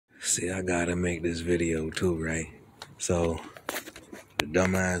See, I gotta make this video too, right? So, the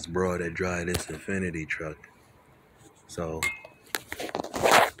dumbass bro that drive this Infiniti truck. So,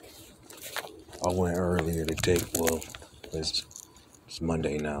 I went earlier to take, well, it's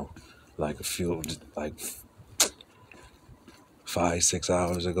Monday now. Like 5-6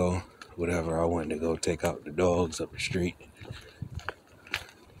 hours ago, whatever, I went to go take out the dogs up the street.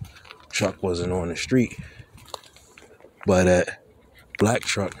 Truck wasn't on the street, but that black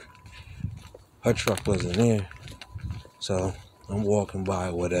truck, her truck wasn't there. So I'm walking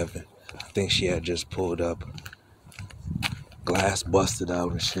by, whatever. I think she had just pulled up, glass busted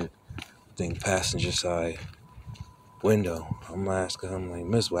out and shit. I think passenger side window. I'm asking her, I'm like,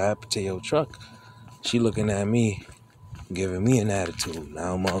 "Miss, what happened to your truck?" She looking at me, giving me an attitude.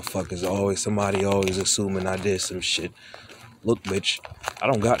 Now motherfuckers somebody always assuming I did some shit. Look, bitch, I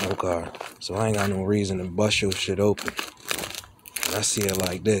don't got no car, so I ain't got no reason to bust your shit open. And I see it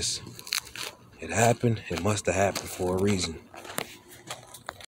like this. It happened, it must have happened for a reason.